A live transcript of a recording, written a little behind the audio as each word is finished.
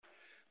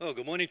Well,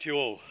 good morning to you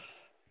all.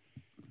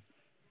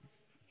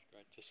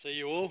 Great to see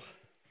you all.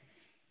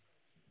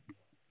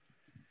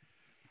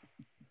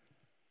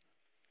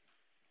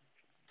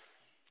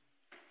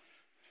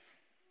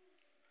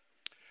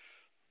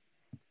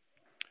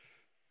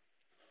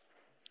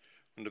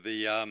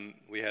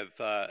 We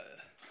have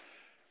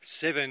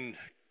 7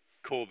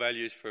 core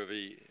values for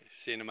the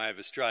CNMA of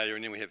Australia,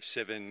 and then we have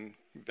 7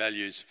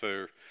 values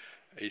for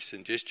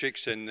Eastern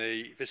Districts. And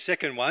the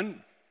second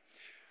one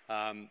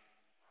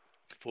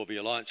for the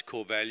Alliance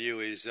core value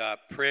is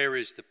prayer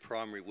is the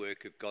primary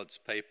work of God's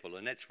people,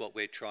 and that's what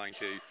we're trying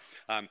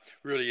to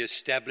really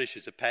establish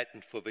as a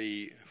pattern for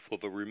the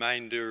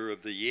remainder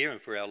of the year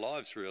and for our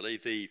lives. Really,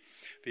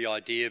 the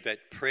idea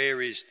that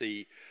prayer is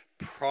the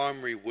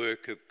primary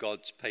work of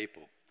God's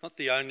people. Not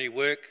the only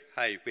work.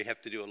 Hey, we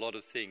have to do a lot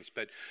of things,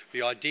 but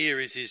the idea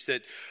is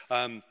that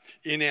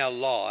in our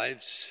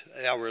lives,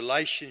 our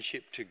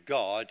relationship to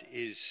God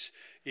is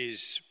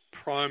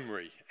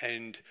primary,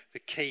 and the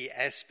key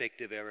aspect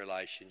of our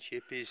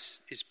relationship is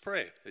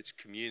prayer. It's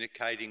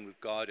communicating with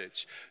God.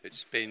 It's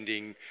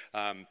spending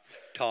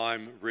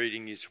time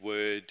reading His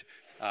Word,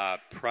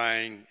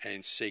 praying,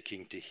 and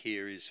seeking to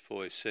hear His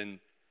voice. And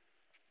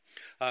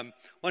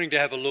wanting to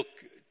have a look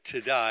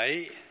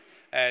today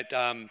at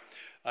a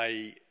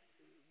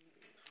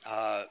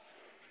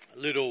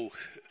little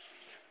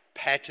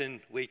pattern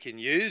we can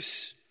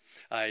use,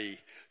 a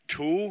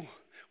tool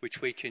which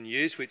we can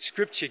use, which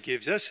Scripture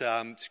gives us.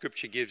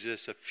 Scripture gives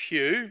us a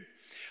few.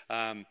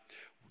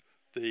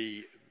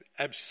 The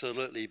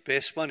absolutely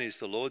best one is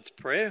the Lord's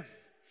Prayer.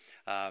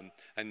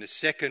 And the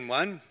second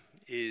one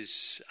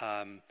is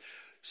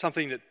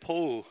something that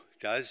Paul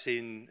does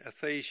in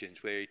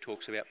Ephesians, where he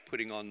talks about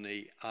putting on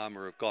the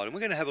armour of God. And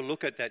we're going to have a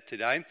look at that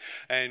today.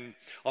 And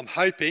I'm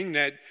hoping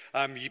that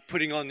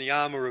putting on the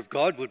armour of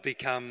God would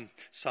become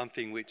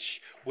something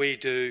which we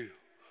do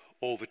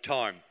all the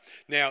time.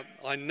 Now,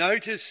 I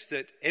noticed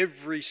that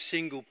every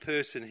single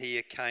person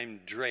here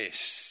came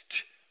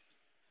dressed.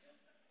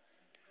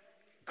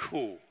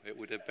 Cool. It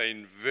would have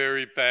been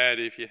very bad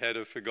if you had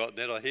have forgotten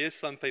that. I hear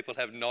some people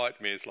have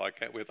nightmares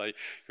like that where they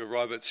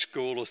arrive at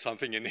school or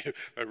something and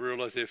they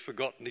realise they've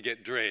forgotten to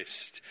get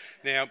dressed.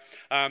 Now,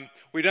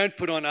 we don't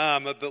put on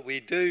armour, but we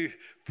do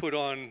put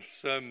on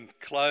some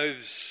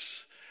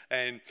clothes,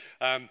 and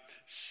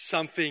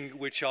something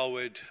which I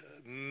would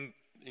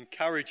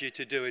encourage you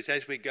to do is,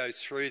 as we go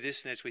through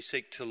this and as we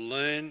seek to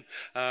learn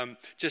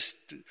just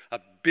a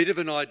bit of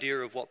an idea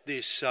of what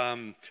this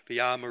the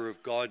armour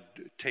of God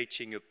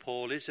teaching of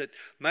Paul is, that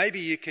maybe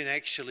you can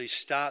actually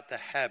start the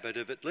habit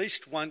of at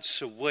least once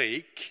a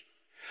week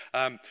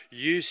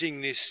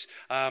using this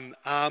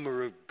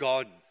armour of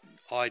God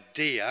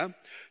idea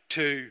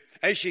to,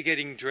 as you're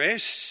getting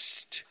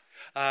dressed,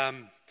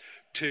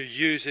 to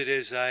use it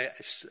as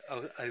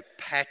a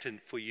pattern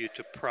for you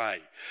to pray.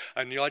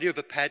 And the idea of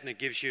a pattern, it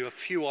gives you a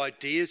few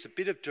ideas, a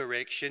bit of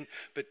direction,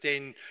 but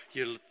then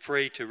you're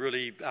free to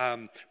really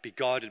be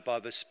guided by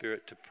the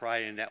Spirit to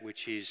pray in that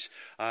which is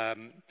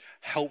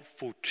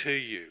helpful to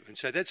you. And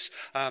so that's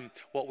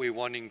what we're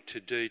wanting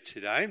to do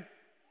today.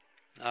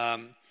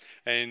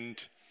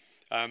 And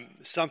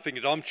something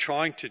that I'm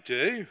trying to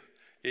do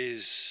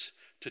is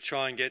to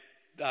try and get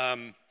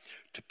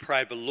to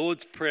pray the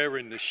Lord's Prayer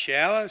in the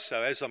shower.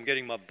 So as I'm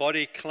getting my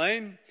body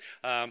clean,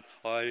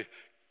 I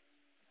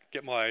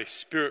get my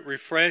spirit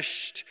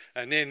refreshed,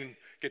 and then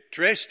get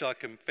dressed. I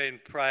can then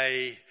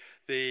pray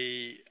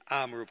the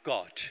armour of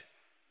God.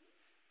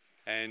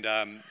 And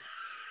I'm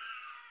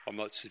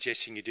not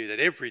suggesting you do that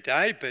every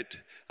day, but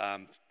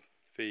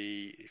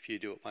if you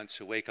do it once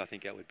a week, I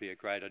think that would be a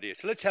great idea.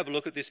 So let's have a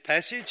look at this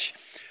passage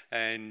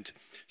and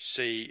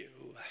see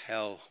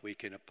how we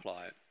can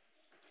apply it.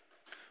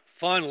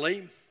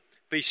 Finally,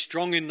 be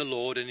strong in the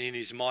Lord and in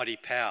His mighty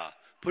power.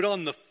 Put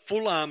on the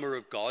full armour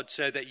of God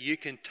so that you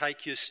can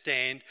take your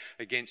stand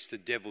against the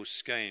devil's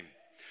scheme.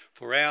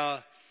 For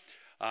our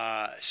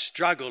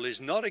struggle is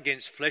not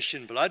against flesh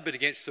and blood, but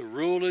against the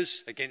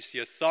rulers, against the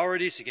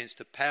authorities, against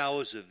the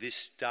powers of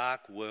this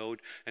dark world,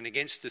 and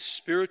against the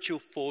spiritual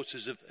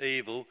forces of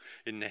evil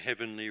in the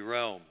heavenly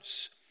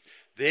realms.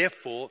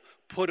 Therefore,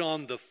 put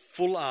on the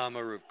full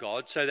armour of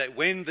God so that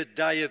when the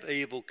day of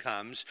evil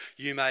comes,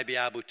 you may be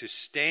able to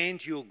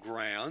stand your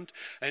ground,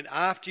 and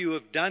after you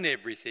have done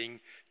everything,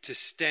 to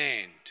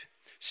stand.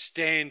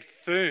 Stand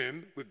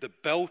firm with the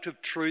belt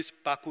of truth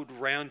buckled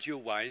round your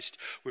waist,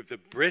 with the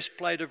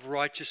breastplate of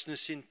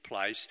righteousness in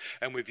place,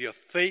 and with your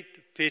feet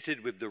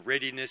fitted with the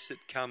readiness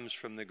that comes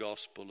from the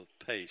gospel of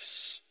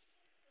peace.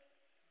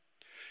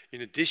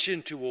 In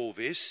addition to all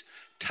this,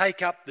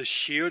 take up the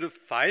shield of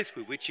faith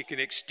with which you can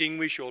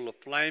extinguish all the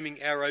flaming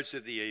arrows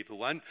of the evil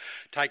one.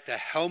 Take the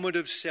helmet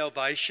of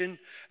salvation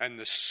and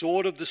the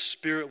sword of the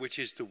Spirit, which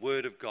is the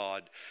word of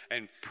God,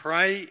 and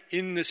pray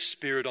in the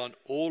Spirit on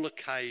all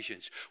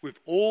occasions with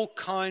all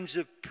kinds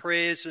of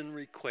prayers and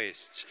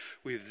requests.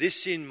 With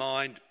this in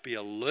mind, be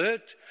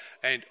alert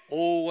and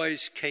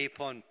always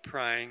keep on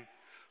praying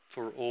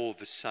for all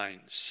the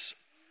saints.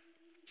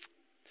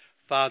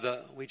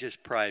 Father, we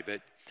just pray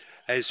that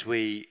as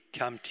we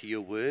come to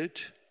your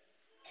word,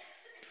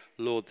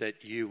 Lord,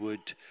 that you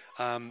would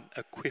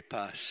equip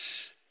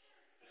us.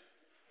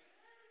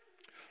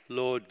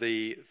 Lord,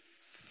 the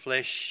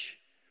flesh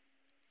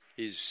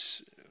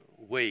is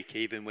weak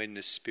even when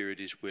the Spirit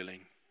is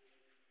willing.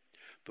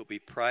 But we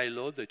pray,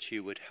 Lord, that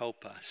you would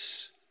help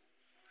us.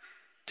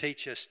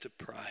 Teach us to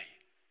pray.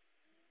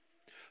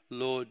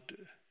 Lord,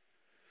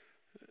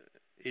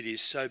 it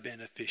is so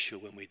beneficial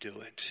when we do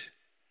it.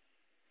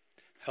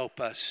 Help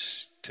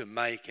us to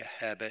make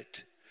a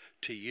habit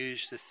to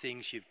use the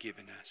things you've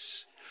given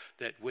us,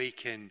 that we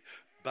can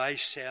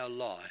base our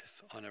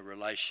life on a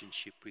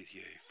relationship with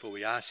you. For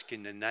we ask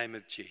in the name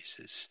of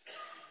Jesus.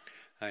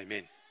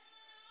 Amen.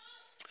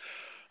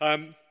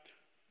 I'm going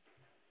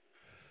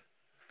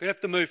to have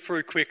to move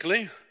through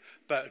quickly,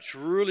 but it's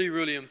really,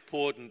 really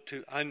important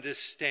to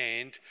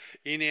understand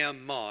in our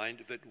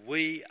mind that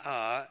we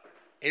are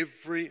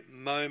every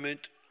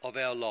moment of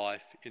our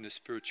life in a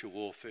spiritual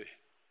warfare.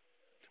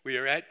 We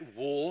are at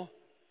war,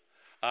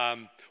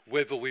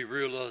 whether we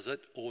realise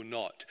it or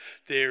not.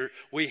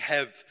 We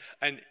have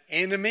an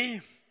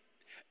enemy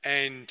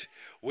and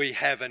we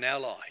have an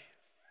ally.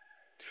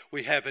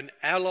 We have an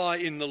ally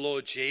in the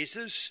Lord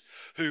Jesus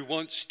who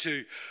wants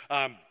to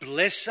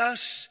bless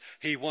us.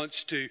 He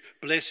wants to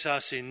bless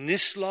us in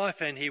this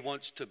life and he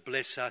wants to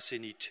bless us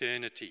in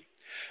eternity.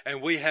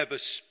 And we have a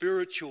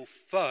spiritual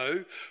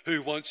foe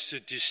who wants to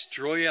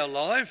destroy our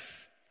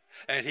life,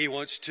 and he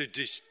wants to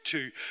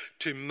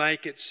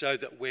make it so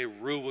that we're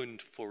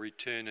ruined for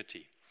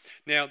eternity.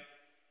 Now,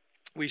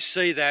 we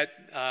see that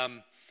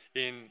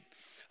in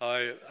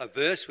a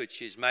verse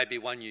which is maybe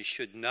one you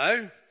should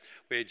know,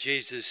 where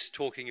Jesus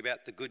talking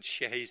about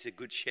he's a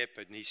good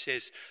shepherd, and he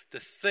says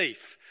the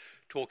thief,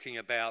 talking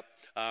about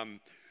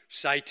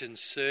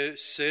Satan's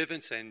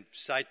servants and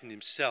Satan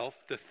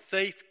himself, the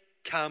thief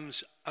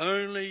comes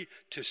only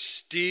to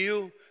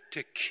steal,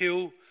 to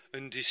kill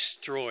and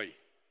destroy.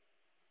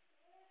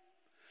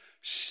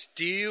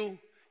 Steal,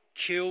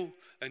 kill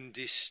and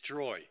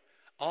destroy.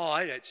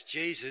 That's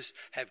Jesus,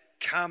 have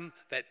come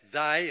that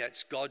they,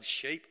 that's God's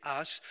sheep,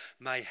 us,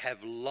 may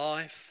have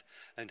life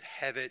and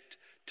have it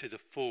to the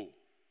full.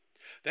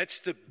 That's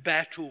the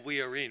battle we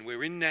are in.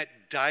 We're in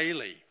that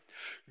daily.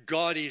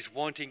 God is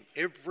wanting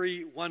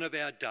every one of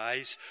our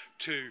days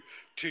to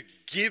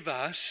give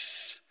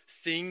us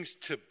things,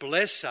 to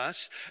bless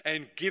us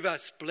and give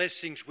us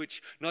blessings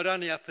which not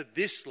only are for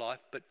this life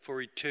but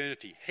for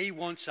eternity. He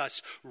wants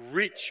us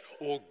rich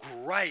or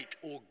great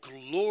or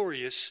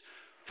glorious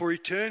for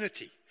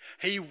eternity.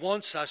 He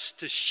wants us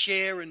to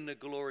share in the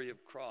glory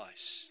of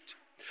Christ.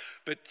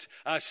 But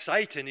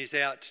Satan is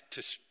out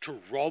to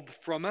rob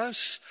from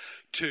us,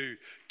 to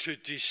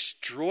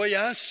destroy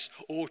us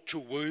or to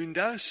wound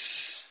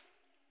us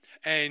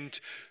and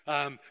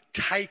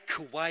take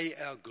away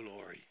our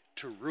glory,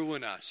 to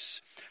ruin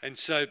us. And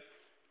so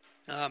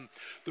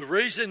the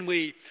reason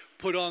we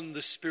put on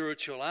the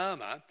spiritual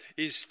armour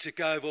is to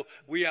go, well,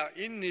 we are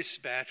in this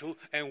battle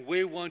and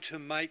we want to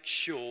make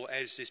sure,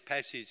 as this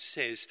passage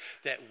says,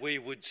 that we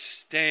would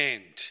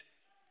stand.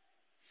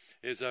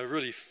 There's a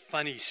really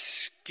funny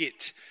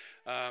skit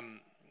by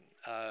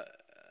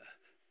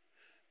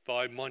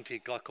Monty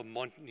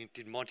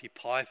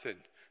Python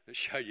that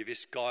show you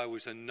this guy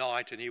was a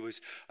knight, and he was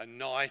a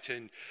knight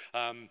and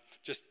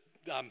just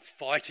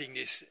fighting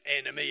this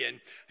enemy,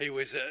 and he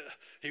was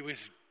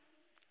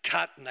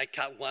cut, and they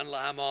cut one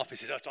arm off. He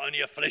says, "It's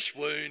only a flesh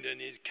wound," and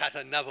he cut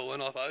another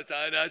one off.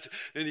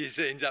 And he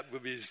ends up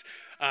with his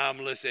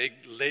armless,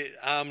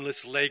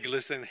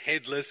 legless, and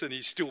headless, and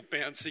he's still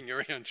bouncing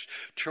around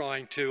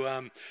trying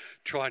to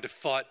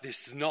fight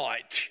this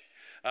knight.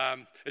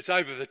 It's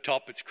over the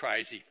top, it's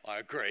crazy, I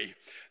agree.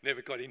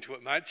 Never got into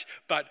it much.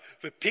 But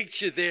the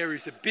picture there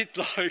is a bit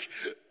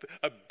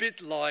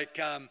like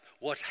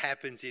what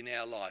happens in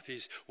our life.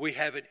 Is we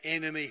have an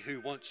enemy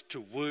who wants to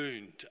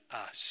wound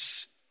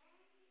us.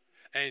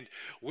 And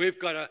we've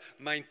got to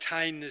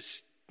maintain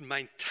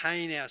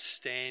our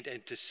stand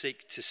and to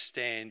seek to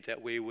stand,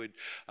 that we would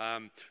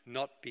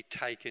not be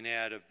taken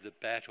out of the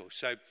battle.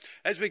 So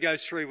as we go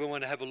through, we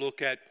want to have a look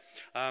at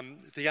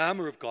the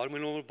armour of God. We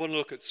want to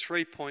look at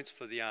 3 points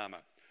for the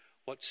armour.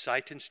 What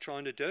Satan's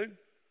trying to do,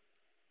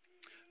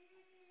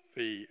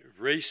 the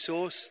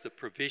resource, the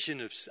provision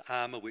of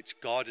armour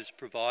which God has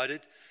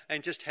provided,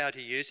 and just how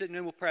to use it, and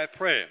then we'll pray a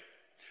prayer.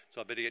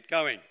 So I better get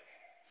going.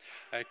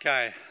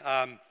 Okay.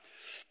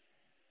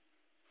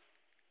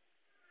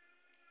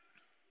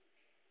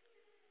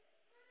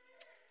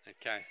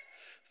 Okay,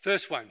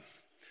 first one,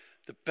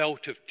 the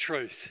belt of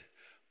truth.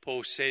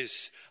 Paul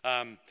says,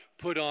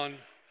 put on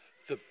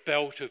the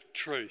belt of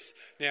truth.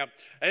 Now,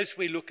 as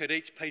we look at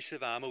each piece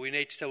of armour, we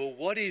need to say, well,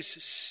 what is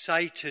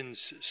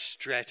Satan's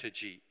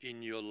strategy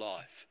in your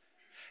life?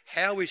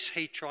 How is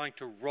he trying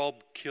to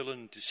rob, kill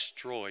and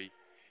destroy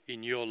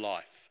in your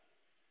life?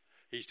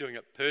 He's doing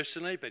it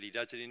personally, but he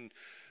does it in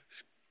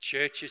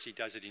churches, he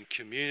does it in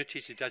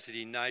communities, he does it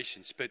in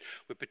nations. But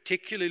we're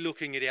particularly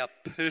looking at our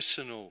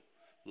personal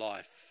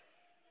life.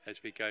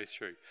 as we go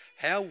through.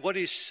 What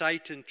is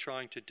Satan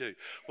trying to do?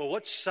 Well,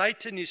 what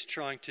Satan is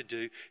trying to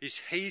do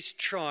is he's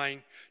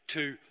trying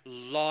to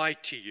lie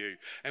to you.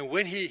 And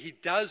when he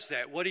does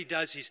that, what he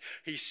does is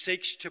he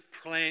seeks to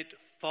plant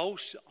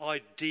false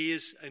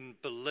ideas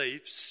and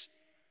beliefs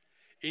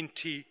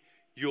into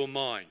your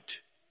mind.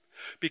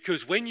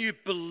 Because when you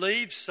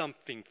believe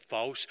something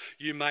false,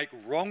 you make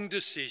wrong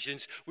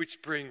decisions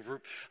which bring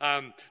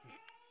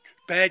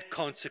bad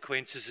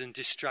consequences and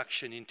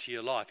destruction into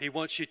your life. He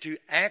wants you to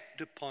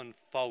act upon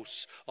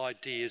false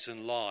ideas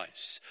and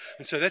lies.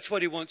 And so that's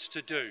what he wants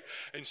to do.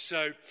 And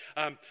so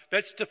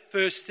that's the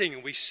first thing.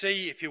 And we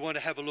see, if you want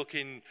to have a look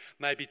in,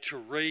 maybe to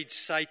read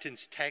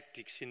Satan's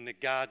tactics in the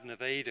Garden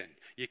of Eden,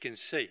 you can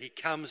see he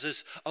comes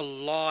as a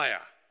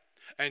liar.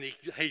 And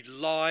he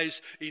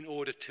lies in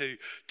order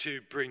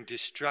to bring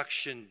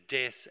destruction,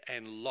 death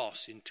and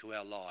loss into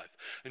our life.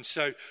 And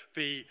so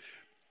the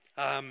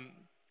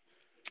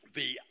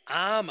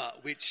armour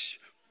which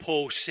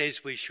Paul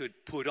says we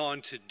should put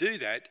on to do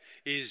that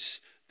is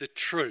the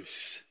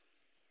truth.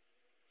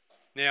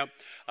 Now,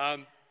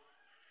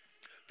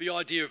 the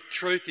idea of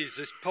truth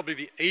is probably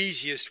the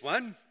easiest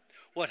one.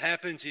 What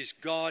happens is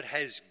God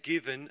has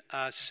given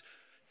us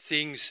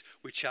things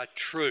which are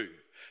true.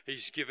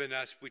 He's given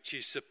us, which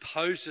is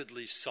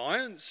supposedly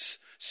science.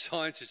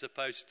 Science is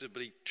supposed to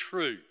be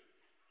true.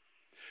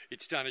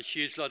 It's done a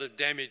huge lot of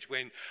damage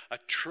when a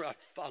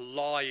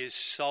lie is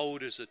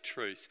sold as a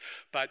truth.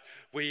 But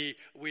we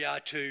are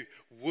to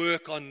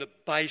work on the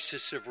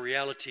basis of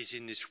realities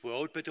in this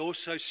world, but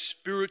also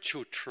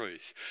spiritual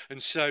truth.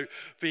 And so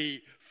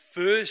the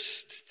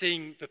first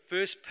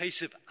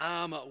piece of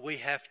armour we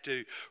have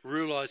to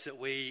realise that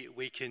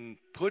we can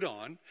put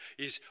on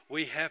is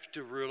we have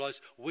to realise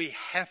we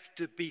have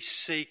to be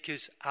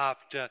seekers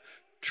after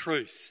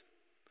truth.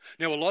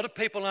 Now, a lot of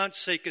people aren't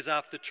seekers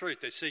after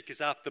truth. They're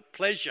seekers after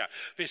pleasure.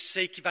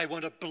 They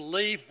want to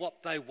believe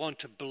what they want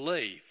to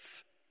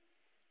believe.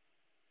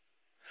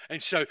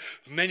 And so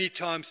many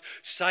times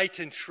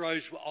Satan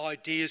throws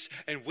ideas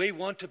and we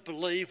want to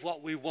believe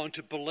what we want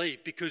to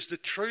believe because the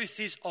truth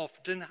is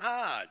often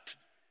hard.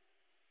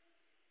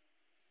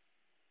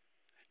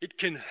 It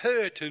can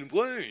hurt and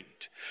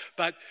wound.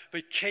 But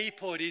the key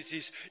point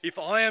is if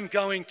I am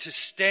going to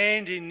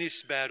stand in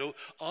this battle,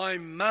 I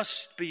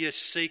must be a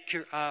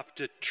seeker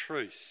after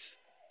truth.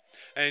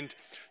 And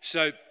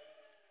so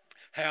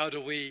how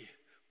do we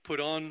put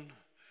on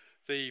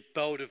the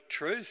belt of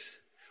truth?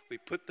 We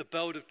put the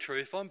belt of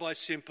truth on by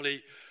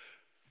simply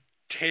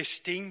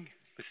testing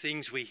the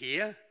things we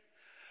hear,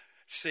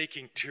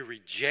 seeking to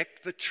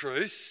reject the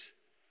truth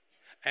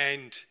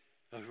and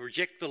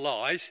reject the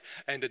lies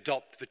and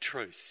adopt the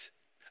truth.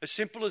 As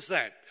simple as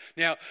that.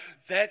 Now,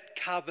 that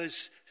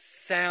covers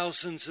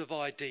thousands of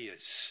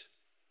ideas.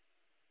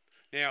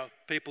 Now,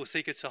 people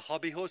think it's a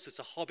hobby horse. It's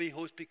a hobby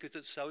horse because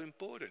it's so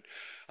important.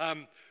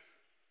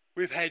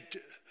 We've had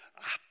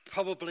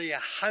probably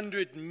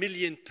 100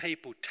 million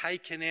people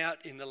taken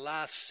out in the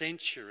last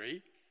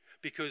century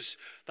because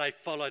they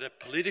followed a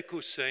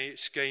political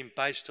scheme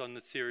based on the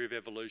theory of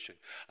evolution.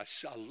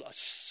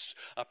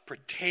 A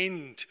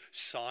pretend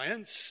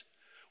science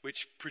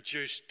which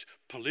produced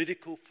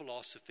political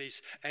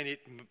philosophies, and it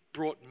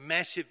brought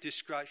massive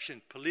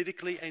destruction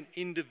politically and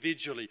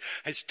individually,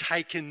 has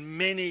taken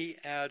many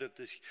out of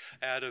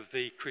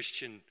the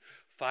Christian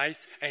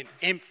faith and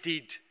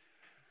emptied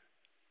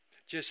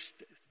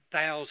just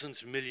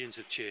thousands, millions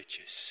of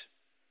churches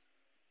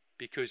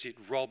because it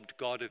robbed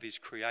God of his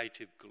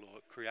creative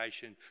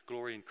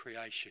glory in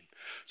creation.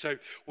 So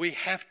we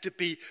have to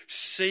be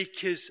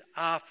seekers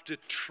after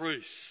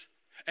truth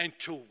and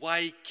to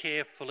weigh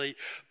carefully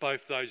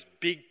both those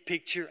big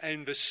picture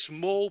and the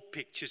small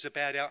pictures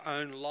about our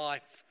own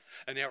life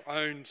and our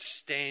own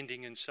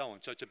standing and so on.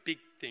 So it's a big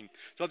thing.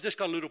 So I've just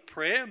got a little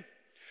prayer.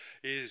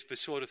 Is the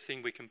sort of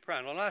thing we can pray.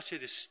 And I'll ask you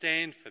to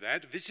stand for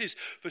that. This is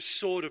the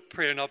sort of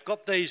prayer, and I've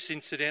got these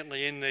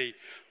incidentally in the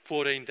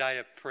 14-day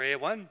of prayer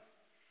one,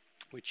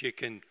 which you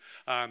can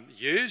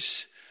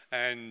use.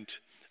 And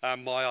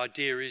my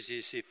idea is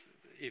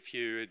if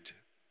you would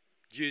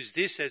use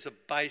this as a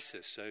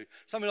basis. So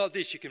something like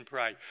this you can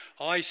pray.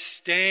 I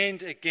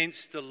stand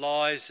against the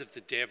lies of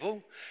the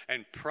devil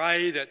and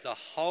pray that the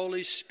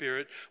Holy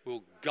Spirit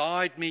will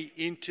guide me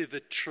into the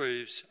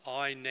truths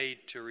I need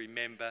to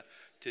remember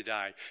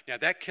today. Now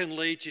that can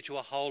lead you to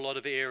a whole lot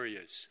of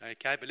areas,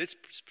 okay? But let's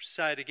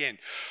say it again.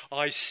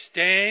 I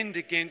stand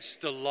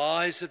against the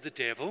lies of the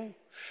devil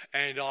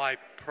and I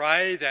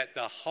pray that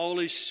the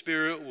Holy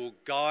Spirit will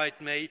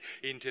guide me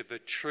into the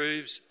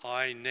truths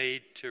I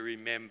need to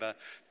remember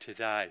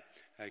today.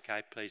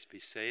 Okay, please be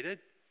seated.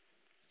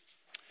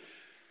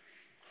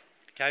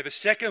 Okay, the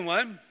second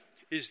one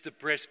is the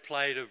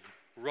breastplate of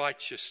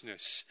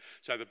righteousness.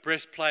 So the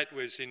breastplate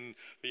was in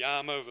the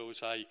armour. It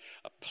was a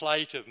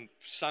plate of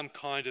some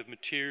kind of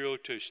material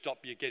to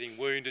stop you getting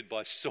wounded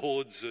by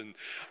swords and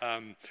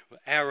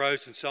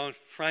arrows and so on,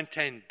 front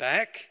and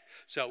back.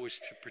 So it was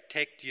to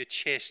protect your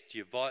chest,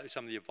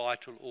 some of your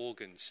vital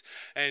organs.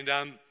 And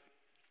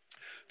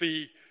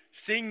the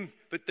thing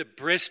that the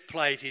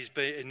breastplate is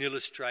an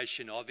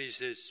illustration of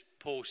is, as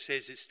Paul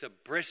says, it's the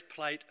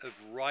breastplate of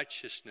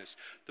righteousness.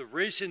 The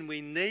reason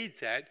we need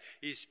that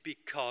is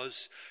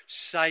because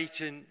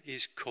Satan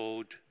is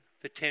called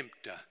the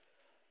tempter.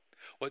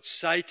 What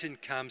Satan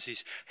comes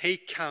is, he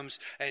comes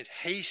and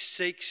he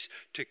seeks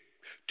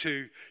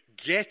to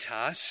get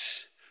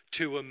us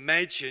to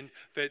imagine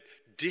that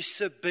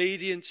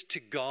disobedience to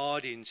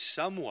God in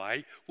some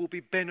way will be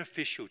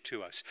beneficial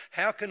to us.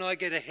 How can I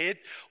get ahead?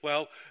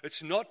 Well,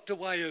 it's not the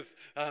way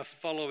of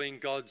following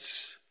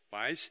God's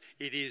ways.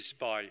 It is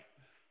by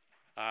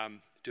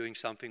doing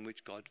something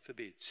which God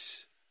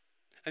forbids.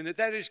 And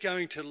that is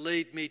going to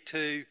lead me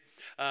to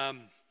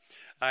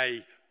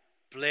a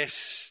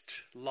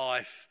blessed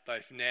life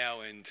both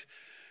now and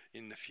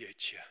in the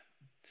future.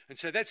 And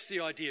so that's the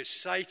idea.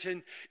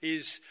 Satan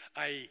is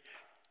a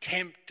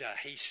tempter.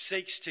 He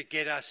seeks to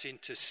get us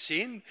into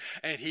sin,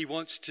 and he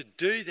wants to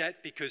do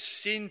that because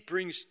sin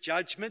brings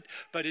judgment,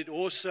 but it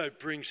also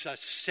brings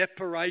us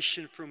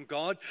separation from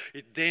God.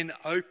 It then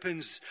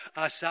opens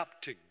us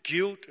up to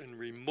guilt and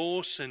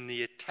remorse and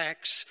the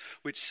attacks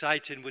which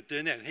Satan would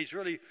do now. And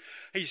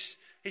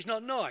he's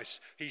not nice.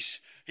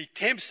 He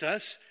tempts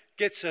us,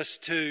 gets us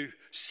to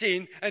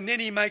sin, and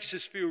then he makes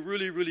us feel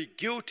really, really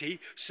guilty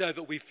so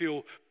that we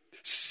feel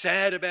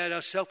sad about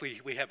ourselves.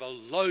 We have a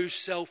low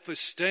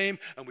self-esteem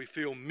and we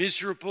feel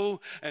miserable,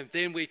 and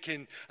then we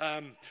can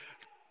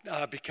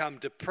become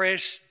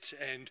depressed,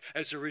 and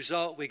as a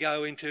result we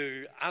go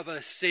into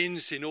other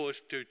sins in order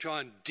to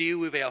try and deal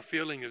with our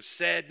feeling of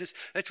sadness.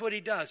 That's what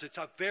he does. It's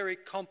very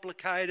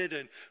complicated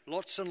in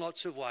lots and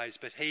lots of ways,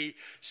 but he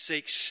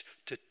seeks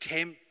to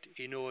tempt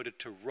in order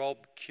to rob,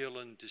 kill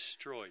and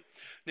destroy.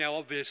 Now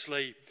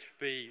obviously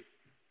the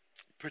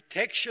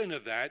protection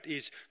of that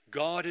is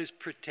God has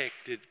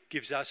protected,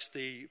 gives us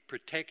the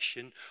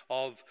protection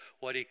of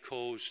what he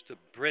calls the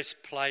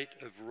breastplate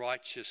of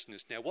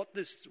righteousness. Now, what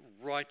does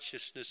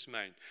righteousness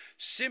mean?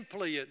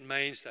 Simply, it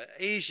means, the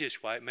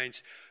easiest way, it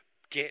means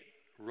get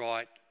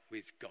right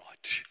with God.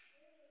 That's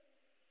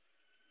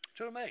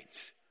what it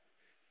means,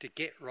 to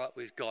get right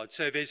with God.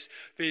 So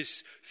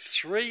there's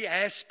three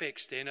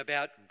aspects then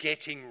about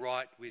getting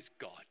right with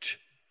God.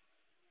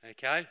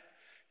 Okay?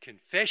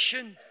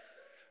 Confession,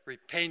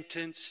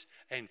 repentance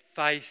and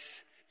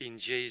faith in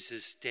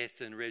Jesus'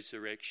 death and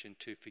resurrection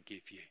to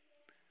forgive you.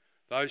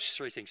 Those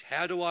three things.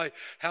 How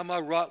am I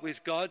right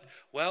with God?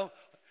 Well,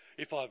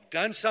 if I've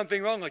done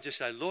something wrong, I just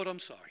say, Lord, I'm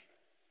sorry.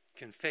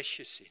 Confess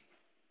your sin.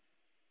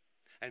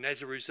 And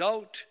as a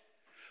result,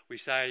 we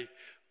say,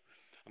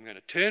 I'm going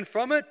to turn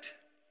from it.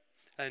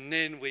 And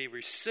then we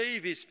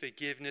receive his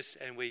forgiveness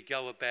and we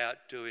go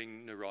about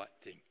doing the right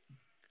thing.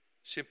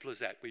 Simple as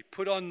that. We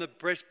put on the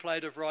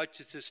breastplate of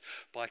righteousness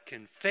by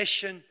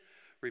confession,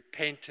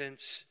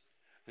 repentance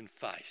and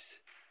faith.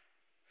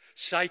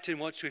 Satan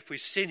wants, if we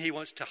sin, he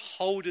wants to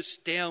hold us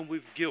down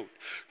with guilt.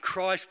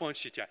 Christ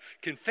wants you to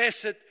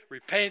confess it,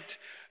 repent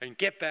and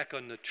get back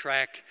on the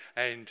track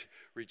and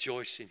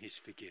rejoice in his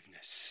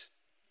forgiveness.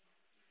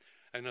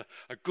 And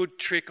a good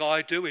trick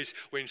I do is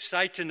when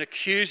Satan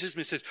accuses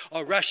me and says,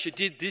 oh Russ, you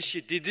did this,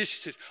 he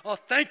says, oh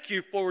thank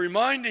you for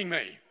reminding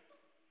me.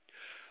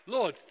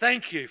 Lord,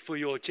 thank you for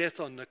your death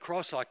on the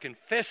cross. I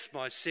confess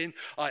my sin.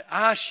 I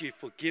ask you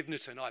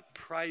forgiveness and I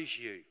praise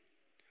you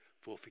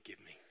for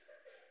forgiving me.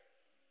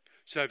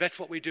 So that's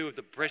what we do with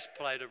the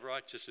breastplate of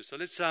righteousness. So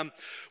let's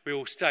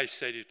we'll stay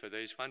seated for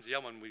these ones. The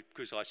other one,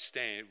 because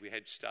we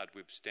had started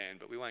with stand,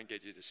 but we won't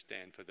get you to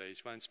stand for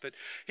these ones. But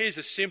here's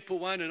a simple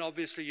one, and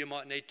obviously you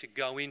might need to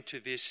go into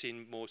this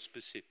in more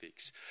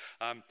specifics.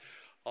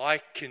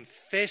 I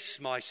confess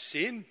my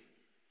sin,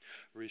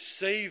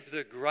 receive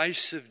the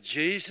grace of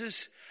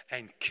Jesus,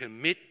 and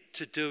commit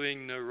to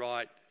doing the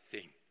right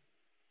thing.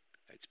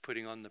 It's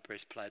putting on the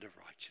breastplate of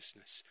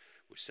righteousness.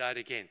 We'll say it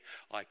again.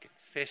 I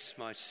confess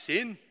my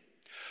sin,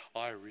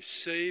 I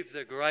receive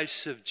the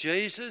grace of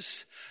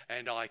Jesus,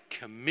 and I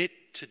commit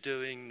to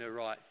doing the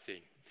right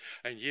thing.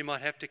 And you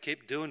might have to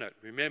keep doing it.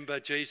 Remember,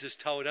 Jesus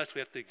told us we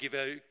have to give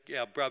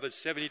our brothers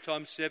 70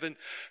 times 7.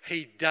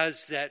 He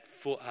does that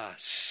for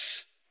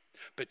us.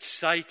 But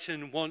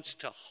Satan wants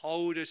to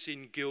hold us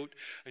in guilt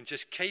and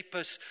just keep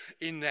us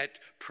in that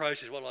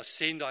process. Well, I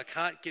sinned, I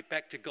can't get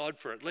back to God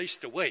for at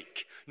least a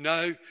week.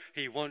 No,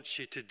 he wants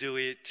you to do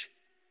it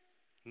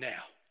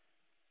now.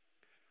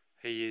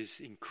 He is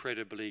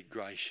incredibly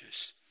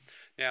gracious.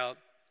 Now,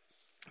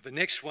 the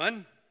next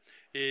one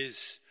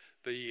is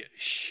the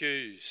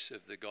shoes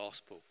of the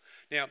gospel.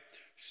 Now,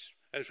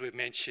 as we've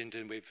mentioned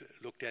and we've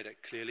looked at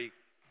it clearly,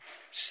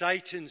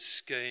 Satan's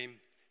scheme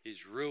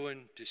is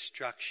ruin,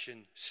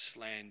 destruction,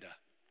 slander.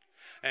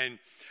 And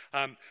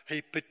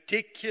he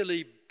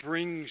particularly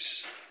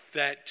brings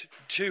that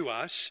to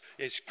us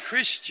as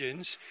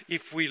Christians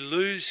if we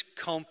lose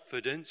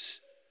confidence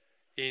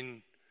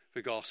in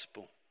the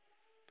gospel.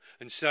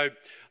 And so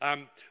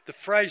the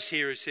phrase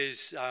here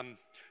says,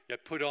 you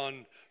put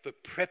on the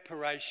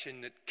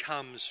preparation that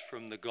comes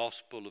from the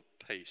gospel of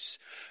peace.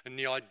 And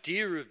the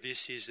idea of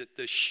this is that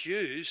the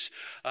shoes,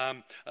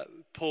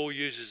 Paul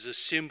uses a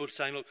symbol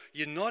saying, look,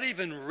 you're not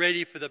even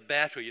ready for the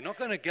battle. You're not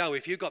going to go,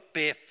 if you've got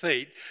bare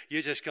feet,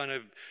 you're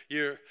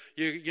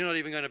not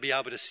even going to be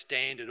able to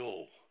stand at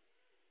all.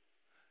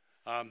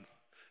 At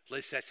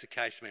least that's the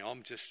case for me.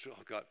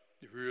 I've got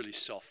really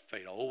soft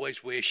feet. I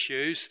always wear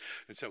shoes,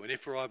 and so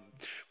whenever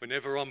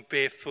I'm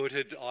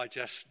barefooted, I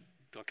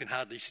can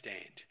hardly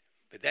stand.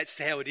 But that's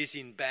how it is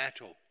in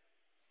battle.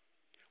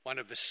 One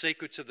of the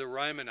secrets of the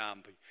Roman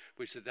army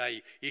was that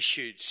they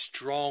issued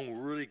strong,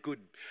 really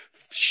good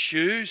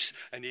shoes,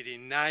 and it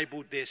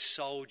enabled their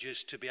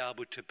soldiers to be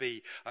able to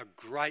be a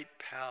great,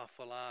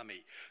 powerful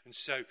army. And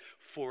so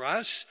for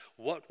us,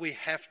 what we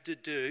have to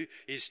do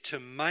is to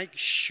make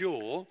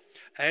sure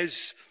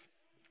as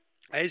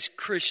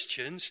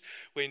Christians,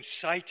 when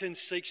Satan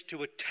seeks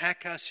to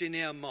attack us in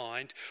our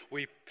mind,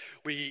 we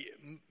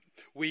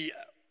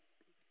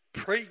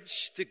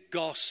preach the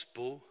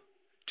gospel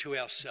to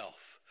ourselves.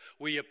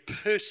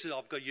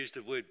 I've got to use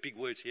the big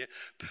words here,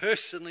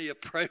 personally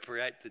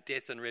appropriate the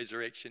death and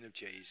resurrection of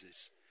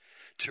Jesus.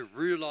 To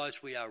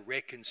realise we are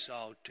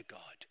reconciled to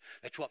God.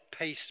 That's what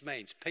peace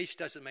means. Peace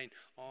doesn't mean,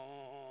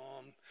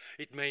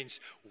 it means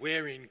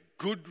we're in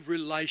good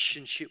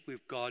relationship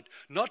with God,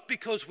 not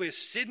because we're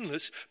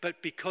sinless,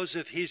 but because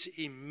of his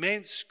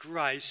immense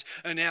grace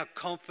and our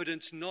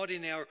confidence not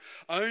in our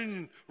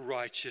own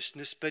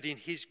righteousness, but in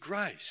his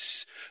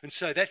grace. And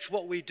so that's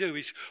what we do,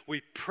 is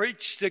we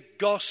preach the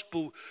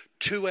gospel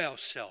to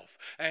ourselves.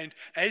 And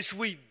as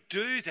we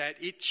do that,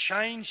 it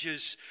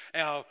changes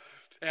our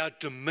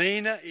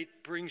demeanour,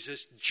 it brings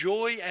us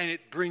joy, and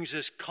it brings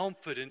us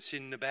confidence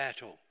in the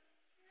battle.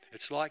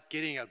 It's like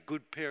getting a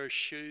good pair of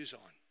shoes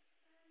on.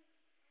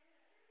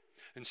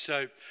 And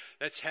so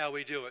that's how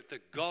we do it. The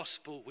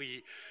gospel,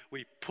 we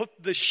put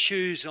the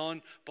shoes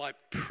on by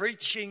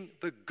preaching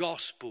the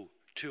gospel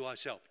to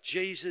ourselves.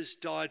 Jesus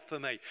died for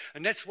me.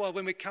 And that's why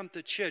when we come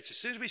to church, as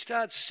soon as we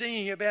start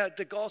singing about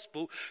the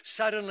gospel,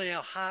 suddenly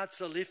our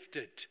hearts are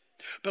lifted.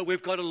 But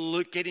we've got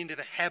to get into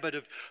the habit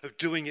of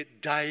doing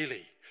it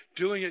daily.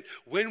 Doing it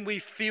when we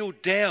feel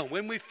down,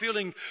 when we're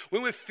feeling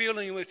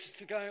it's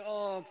going,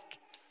 I've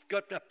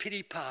got a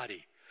pity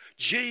party.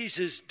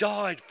 Jesus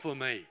died for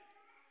me.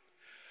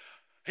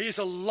 He is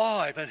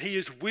alive and he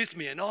is with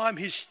me and I'm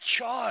his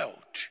child.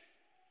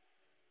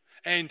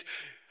 And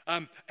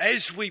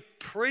as we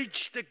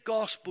preach the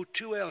gospel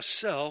to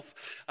ourselves,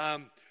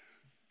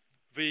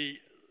 the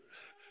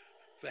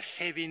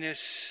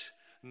heaviness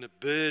and the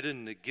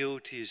burden, the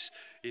guilt is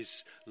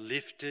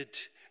lifted,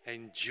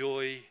 and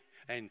joy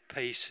and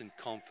peace and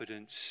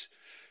confidence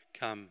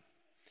come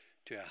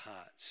to our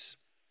hearts.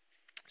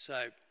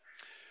 So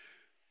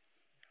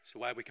it's the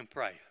way we can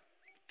pray.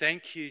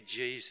 Thank you,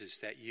 Jesus,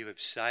 that you have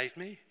saved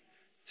me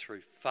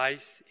through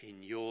faith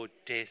in your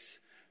death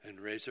and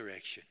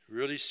resurrection.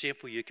 Really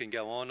simple, you can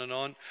go on and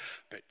on,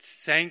 but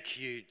thank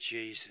you,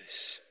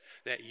 Jesus,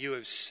 that you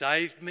have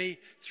saved me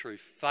through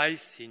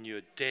faith in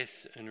your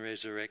death and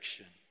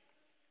resurrection.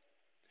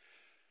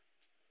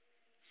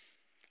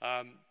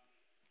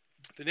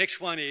 The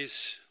next one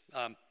is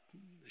the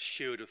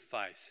shield of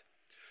faith.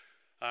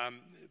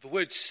 The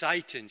word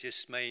Satan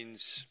just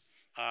means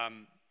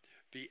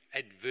the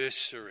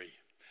adversary.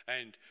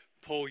 And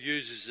Paul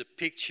uses a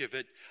picture of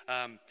it.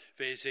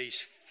 There's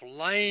these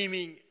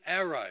flaming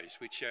arrows,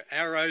 which are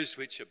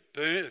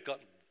got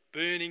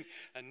burning,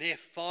 and they're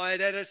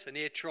fired at us and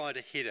they're trying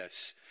to hit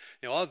us.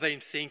 Now, I've been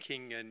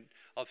thinking, and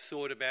I've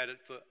thought about it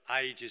for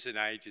ages and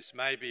ages.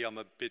 Maybe I'm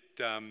a bit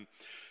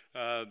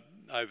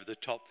over the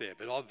top there,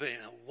 but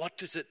what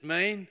does it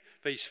mean,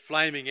 these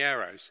flaming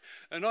arrows?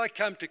 And I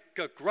come to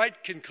a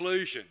great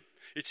conclusion.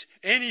 It's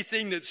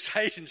anything that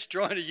Satan's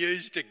trying to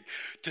use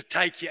to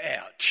take you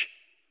out.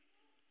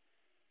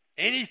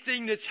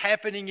 Anything that's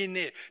happening in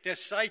there. Now,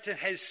 Satan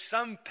has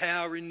some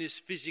power in this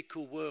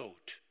physical world.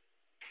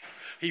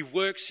 He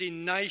works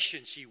in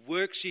nations. He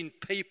works in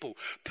people.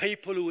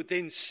 People who would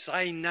then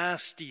say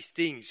nasty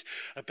things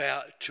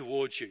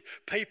towards you.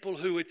 People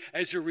who would,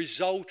 as a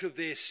result of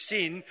their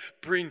sin,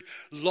 bring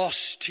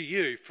loss to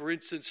you. For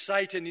instance,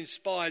 Satan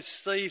inspires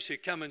thieves who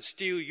come and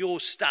steal your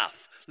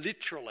stuff,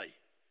 literally.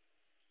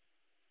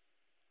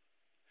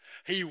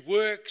 He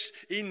works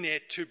in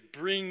there to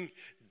bring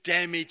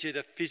damage at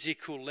a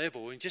physical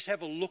level. And just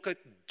have a look at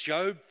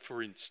Job,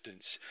 for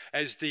instance,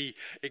 as the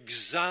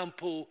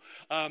example,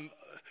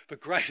 the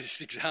greatest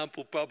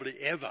example probably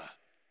ever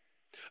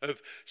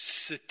of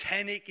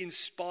satanic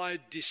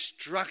inspired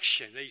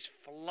destruction, these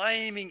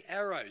flaming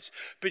arrows.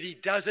 But he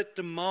does it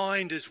to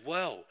mind as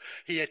well.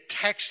 He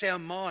attacks our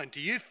mind. Do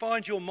you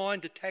find your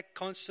mind attacked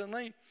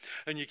constantly?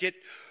 And you get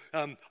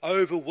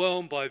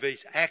overwhelmed by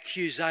these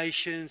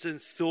accusations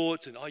and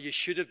thoughts and, you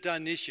should have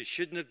done this, you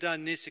shouldn't have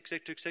done this,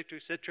 etc., etc.,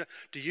 etc.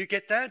 Do you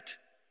get that?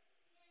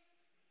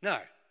 No.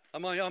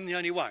 I'm the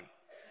only one.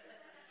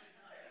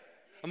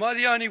 Am I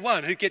the only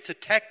one who gets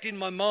attacked in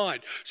my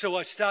mind? So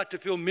I start to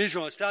feel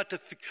miserable. I start to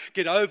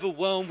get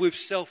overwhelmed with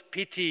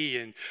self-pity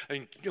and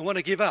want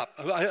to give up.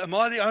 Am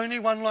I the only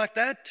one like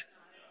that?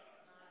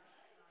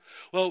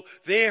 Well,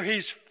 they're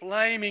his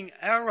flaming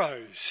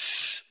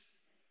arrows.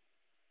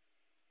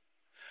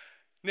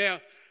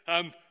 Now,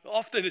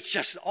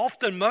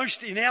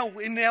 most in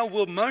our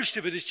world, most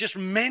of it is just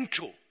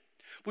mental.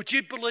 Would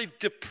you believe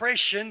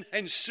depression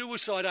and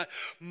suicide are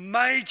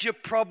major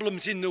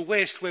problems in the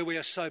West where we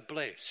are so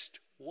blessed?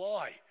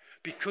 Why?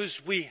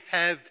 Because we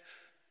have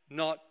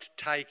not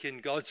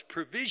taken God's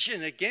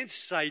provision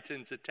against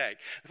Satan's attack.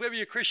 Whether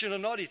you're Christian or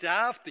not, he's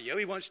after you.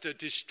 He wants to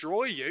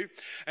destroy you.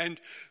 And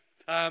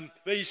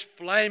these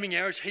flaming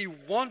arrows, he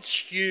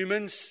wants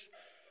humans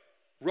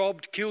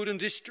robbed, killed and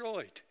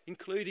destroyed,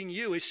 including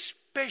you,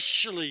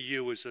 especially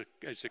you as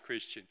a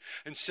Christian.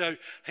 And so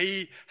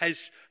he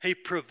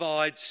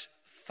provides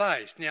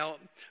faith. Now,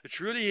 it's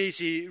really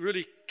easy,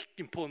 really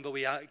important, but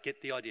we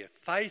get the idea.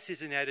 Faith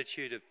is an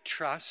attitude of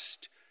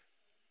trust,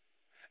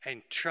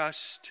 and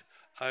trust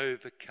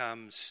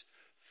overcomes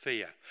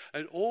fear.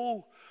 And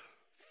all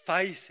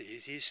faith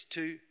is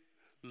to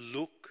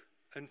look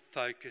and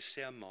focus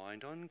our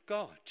mind on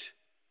God.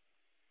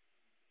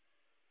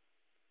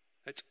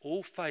 That's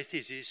all faith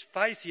is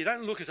faith. You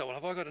don't look and say, well,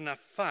 have I got enough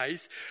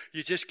faith?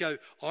 You just go,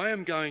 I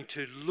am going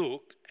to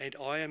look and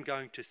I am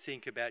going to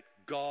think about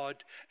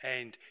God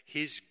and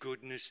his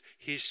goodness,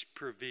 his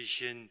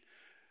provision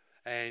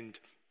and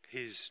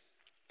his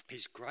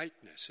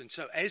greatness. And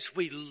so as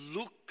we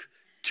look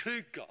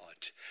to God,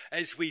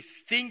 as we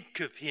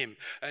think of him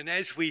and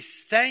as we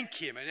thank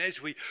him and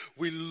as we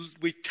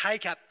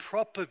take up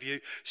proper view,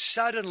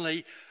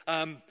 suddenly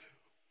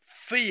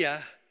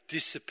fear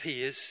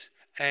disappears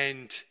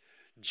and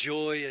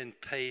joy and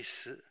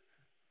peace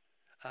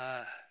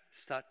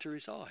start to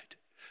reside.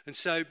 And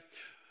so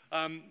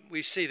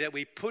we see that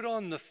we put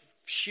on the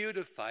shield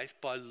of faith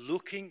by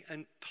looking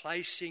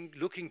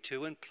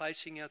to and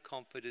placing our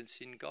confidence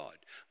in God.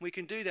 We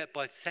can do that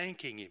by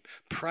thanking him,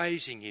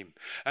 praising him,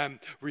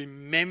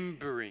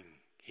 remembering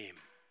him.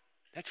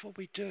 That's what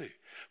we do.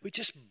 We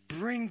just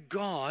bring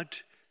God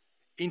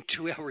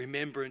into our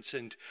remembrance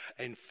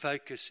and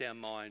focus our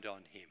mind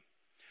on him.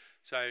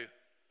 So,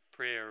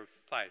 prayer of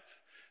faith.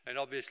 And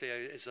obviously,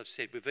 as I've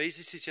said, with these,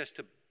 this is just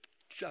a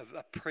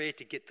prayer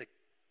to get the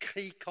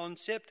key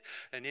concept,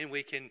 and then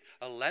we can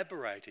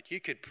elaborate it. You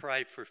could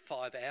pray for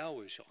 5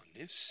 hours on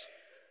this.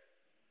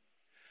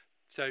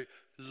 So,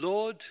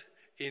 Lord,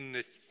 in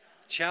the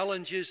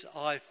challenges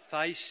I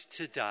face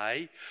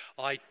today,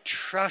 I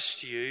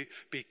trust you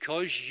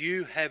because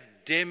you have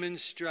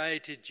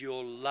demonstrated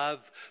your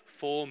love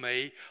for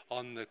me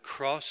on the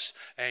cross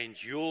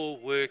and you're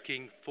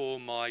working for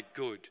my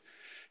good.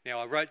 Now,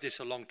 I wrote this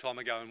a long time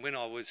ago, and when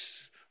I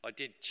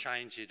did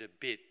change it a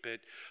bit, but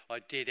I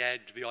did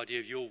add the idea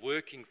of you're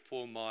working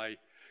for my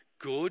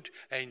good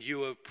and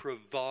you have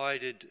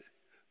provided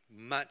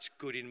much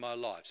good in my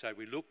life. So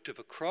we look to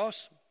the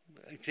cross,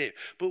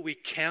 but we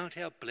count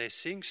our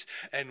blessings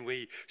and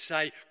we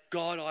say,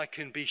 God, I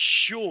can be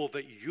sure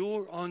that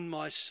you're on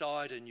my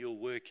side and you're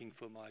working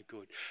for my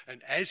good.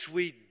 And as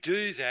we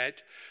do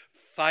that,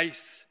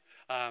 faith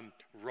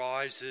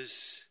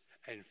rises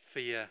and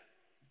fear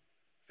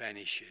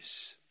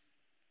vanishes.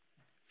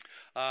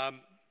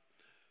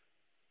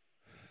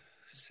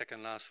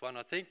 Second last one,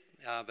 I think,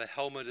 the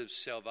helmet of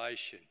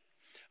salvation.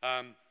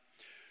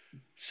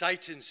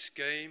 Satan's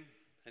scheme,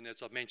 and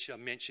as I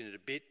mentioned it a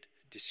bit,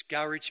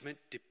 discouragement,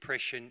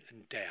 depression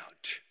and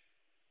doubt.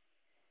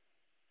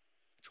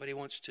 That's what he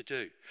wants to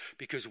do.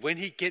 Because when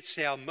he gets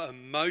our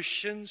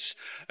emotions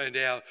and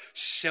our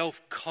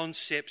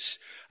self-concepts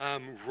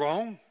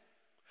wrong,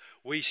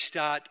 we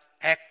start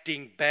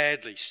acting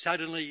badly.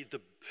 Suddenly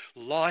the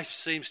life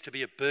seems to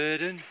be a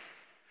burden.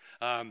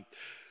 The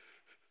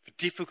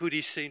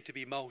difficulties seem to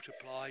be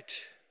multiplied.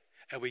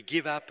 And we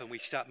give up and we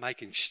start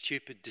making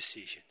stupid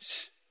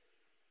decisions.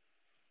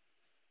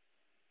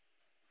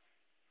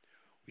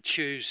 We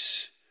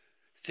choose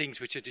things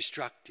which are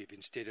destructive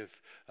instead of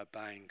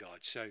obeying God.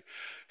 So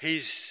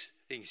his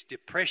things,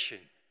 depression,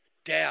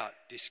 doubt,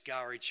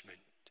 discouragement.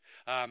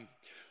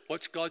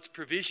 What's God's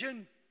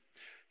provision?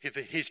 If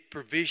his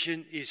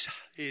provision is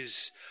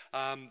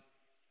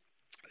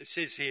it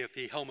says here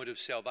the helmet of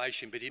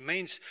salvation, but it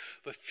means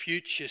the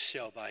future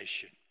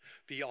salvation.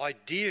 The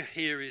idea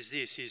here is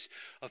this, is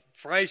a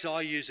phrase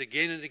I use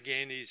again and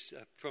again is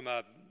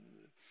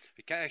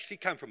it actually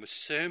came from a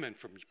sermon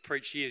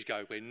preached years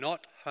ago. We're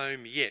not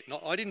home yet.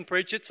 I didn't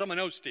preach it, someone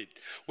else did.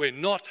 We're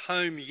not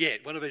home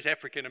yet. One of those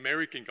African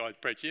American guys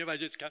preached. They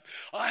just go,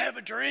 I have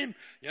a dream.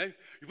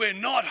 We're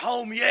not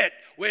home yet.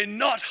 We're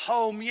not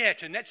home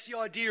yet. And that's the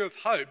idea of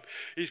hope,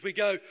 is we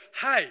go,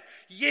 hey,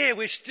 yeah,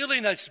 we're still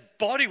in this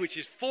body which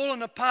is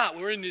fallen apart.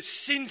 We're in this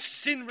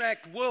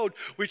sin-racked world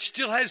which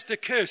still has the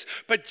curse.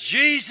 But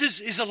Jesus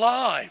is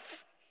alive.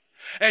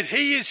 And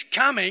he is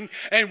coming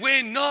and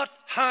we're not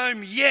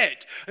home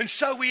yet. And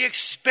so we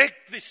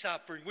expect the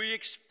suffering. We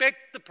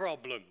expect the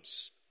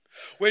problems.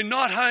 We're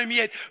not home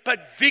yet,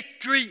 but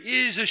victory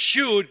is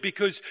assured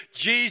because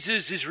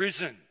Jesus is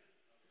risen.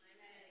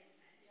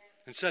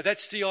 And so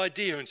that's the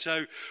idea. And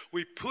so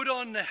we put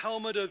on the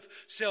helmet of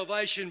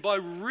salvation by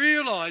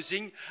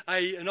realising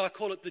and I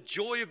call it the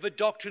joy of the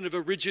doctrine of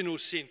original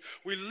sin.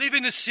 We live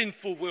in a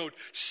sinful world.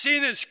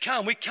 Sin has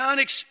come. We can't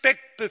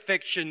expect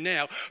perfection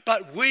now,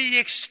 but we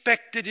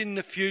expect it in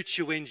the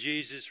future when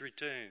Jesus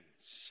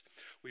returns.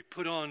 We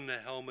put on the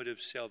helmet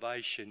of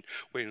salvation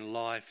when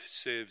life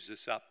serves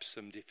us up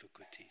some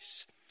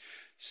difficulties.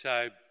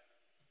 So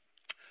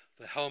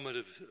the helmet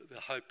of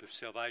the hope of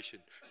salvation.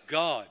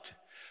 God,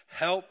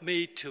 help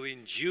me to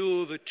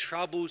endure the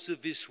troubles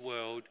of this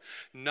world,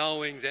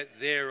 knowing that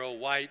there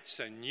awaits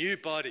a new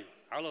body,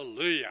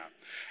 hallelujah,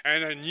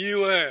 and a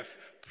new earth,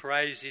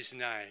 praise his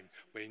name,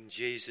 when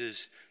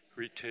Jesus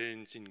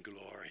returns in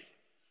glory.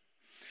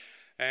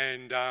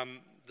 And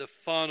the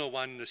final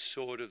one, the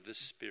sword of the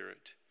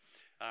Spirit.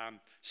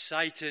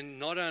 Satan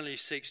not only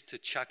seeks to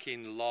chuck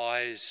in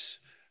lies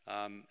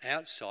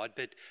outside,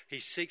 but he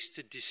seeks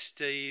to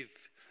deceive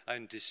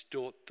and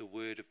distort the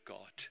word of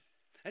God.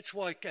 That's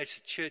why as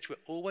a church we're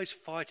always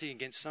fighting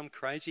against some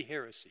crazy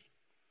heresy.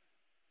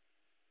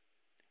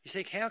 You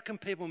think, how can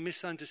people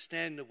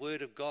misunderstand the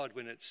word of God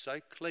when it's so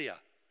clear?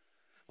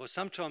 Well,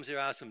 sometimes there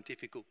are some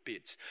difficult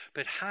bits,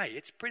 but hey,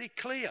 it's pretty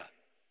clear.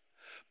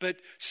 But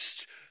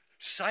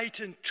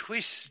Satan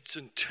twists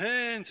and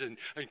turns and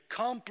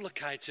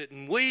complicates it,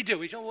 and we do.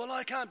 We go, well,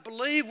 I can't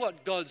believe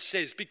what God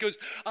says because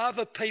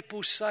other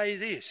people say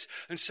this.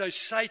 And so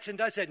Satan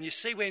does that. And you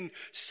see, when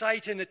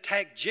Satan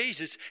attacked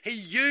Jesus, he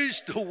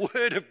used the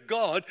word of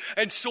God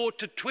and sought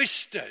to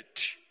twist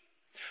it.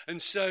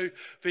 And so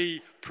the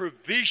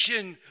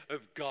provision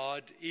of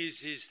God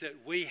is that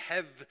we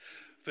have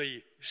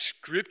the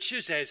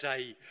scriptures as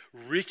a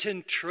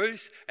written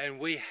truth, and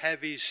we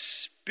have his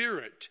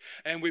Spirit,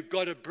 and we've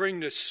got to bring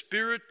the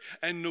Spirit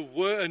and the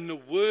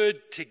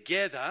word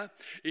together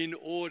in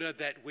order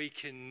that we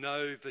can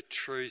know the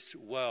truth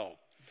well.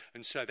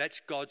 And so that's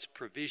God's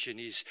provision,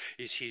 is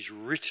his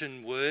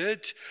written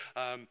word,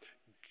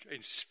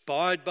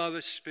 inspired by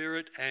the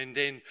Spirit and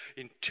then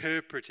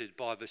interpreted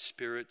by the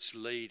Spirit's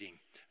leading.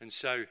 And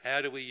so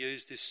how do we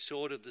use this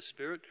sword of the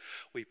Spirit?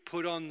 We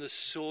put on the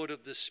sword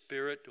of the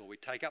Spirit, or we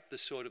take up the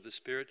sword of the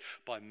Spirit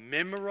by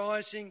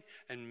memorising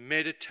and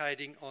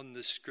meditating on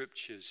the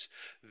Scriptures,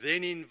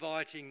 then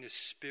inviting the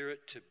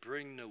Spirit to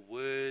bring the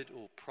word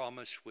or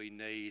promise we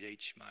need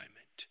each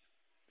moment.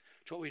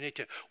 That's what we need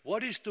to.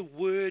 What is the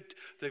word,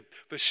 the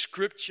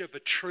Scripture,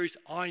 the truth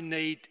I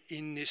need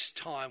in this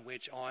time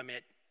which I'm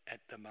at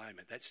the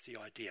moment? That's the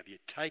idea. You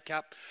take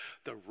up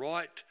the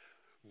right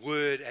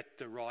word at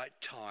the right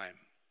time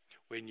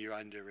when you're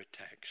under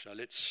attack. So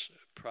let's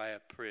pray a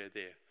prayer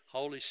there.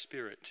 Holy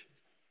Spirit,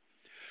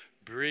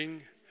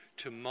 bring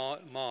to my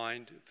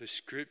mind the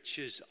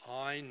scriptures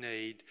I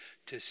need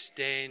to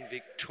stand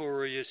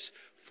victorious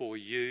for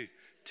you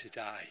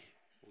today.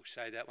 We'll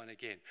say that one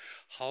again.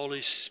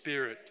 Holy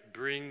Spirit,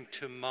 bring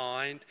to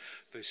mind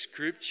the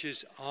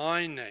scriptures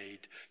I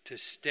need to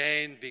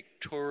stand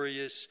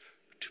victorious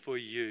for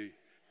you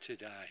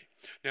today.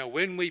 Now,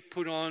 when we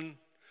put on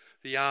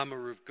the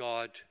armour of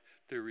God,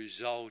 the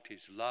result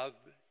is love,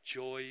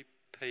 joy,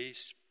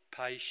 peace,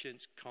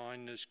 patience,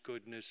 kindness,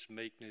 goodness,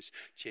 meekness,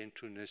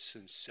 gentleness,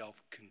 and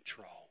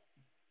self-control.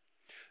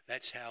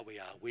 That's how we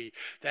are.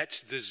 That's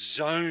the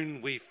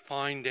zone we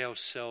find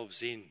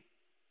ourselves in.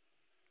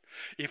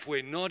 If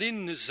we're not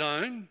in the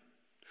zone,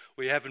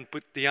 we haven't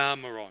put the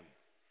armour on.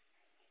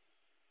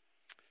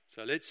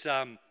 So let's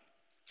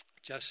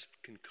just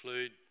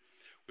conclude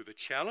with a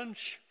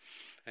challenge,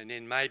 and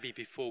then maybe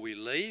before we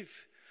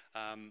leave,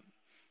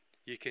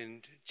 you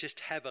can just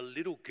have a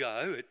little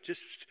go at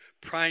just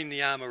praying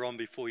the armour on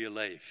before you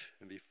leave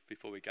and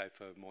before we go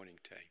for morning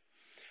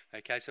tea.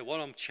 Okay, so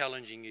what I'm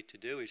challenging you to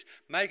do is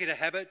make it a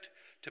habit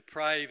to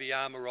pray the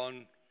armour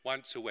on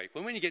once a week.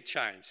 When you get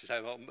changed, you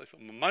say, well,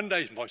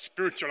 Monday's my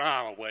spiritual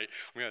armour week.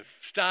 I'm going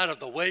to start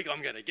of the week,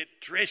 I'm going to get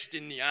dressed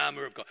in the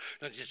armour of God.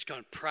 I'm just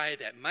going to pray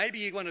that. Maybe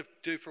you're going to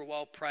do for a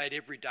while, pray it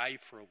every day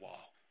for a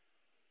while.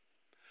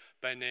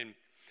 But then,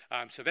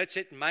 so that's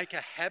it. Make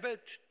a habit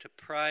to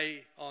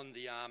pray on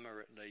the armour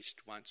at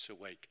least once a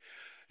week.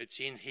 It's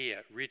in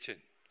here, written.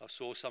 I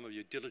saw some of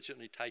you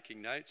diligently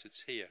taking notes.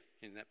 It's here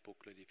in that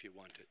booklet if you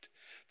want it.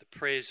 The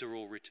prayers are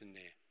all written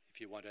there if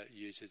you want to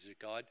use it as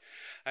a guide.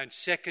 And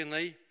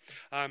secondly,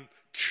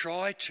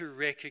 try to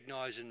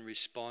recognise and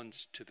respond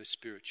to the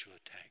spiritual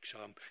attack. So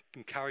I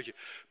encourage you,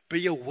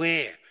 be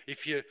aware.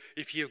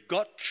 If you've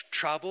got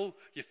trouble,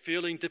 you're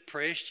feeling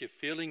depressed, you're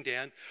feeling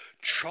down,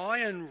 try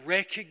and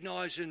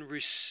recognise and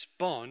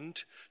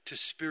respond to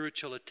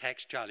spiritual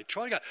attacks, Charlie.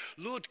 Try and go,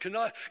 Lord, can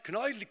I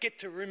get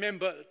to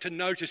remember to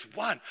notice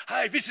one,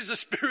 hey, this is a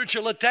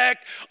spiritual attack.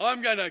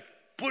 I'm going to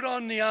put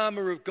on the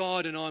armour of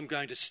God and I'm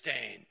going to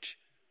stand.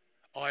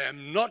 I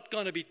am not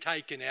going to be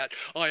taken out.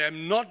 I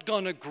am not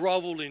going to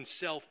grovel in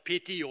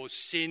self-pity or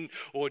sin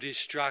or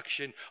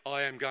destruction.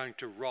 I am going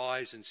to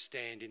rise and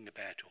stand in the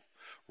battle.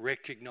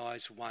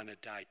 Recognise one a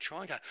day.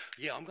 Try and go,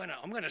 yeah, I'm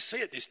going to see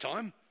it this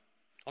time.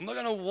 I'm not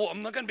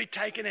going to be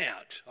taken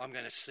out. I'm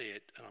going to see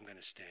it and I'm going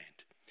to stand.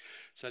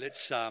 So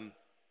let's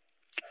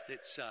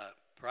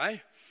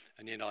pray,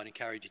 and then I'd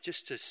encourage you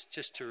just to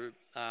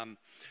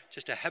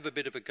have a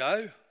bit of a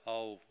go.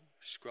 I'll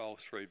scroll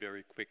through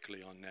very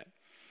quickly on that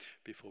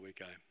before we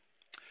go.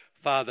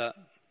 Father,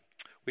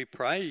 we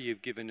pray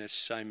you've given us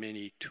so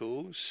many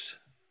tools.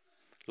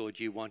 Lord,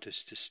 you want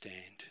us to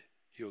stand.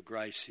 Your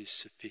grace is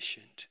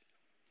sufficient.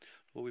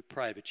 Lord, we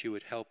pray that you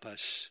would help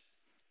us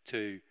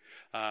to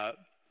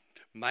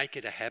make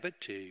it a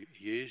habit to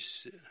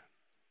use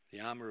the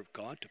armour of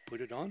God, to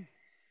put it on.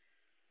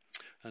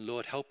 And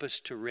Lord, help us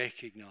to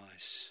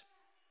recognise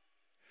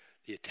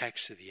the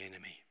attacks of the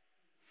enemy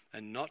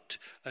and not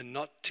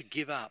to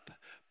give up,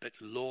 but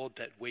Lord,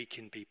 that we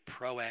can be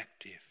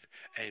proactive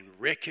and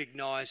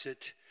recognise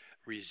it,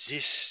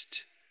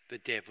 resist the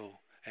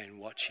devil and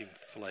watch him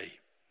flee.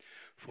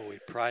 For we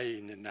pray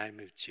in the name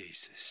of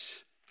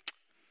Jesus.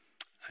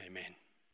 Amen.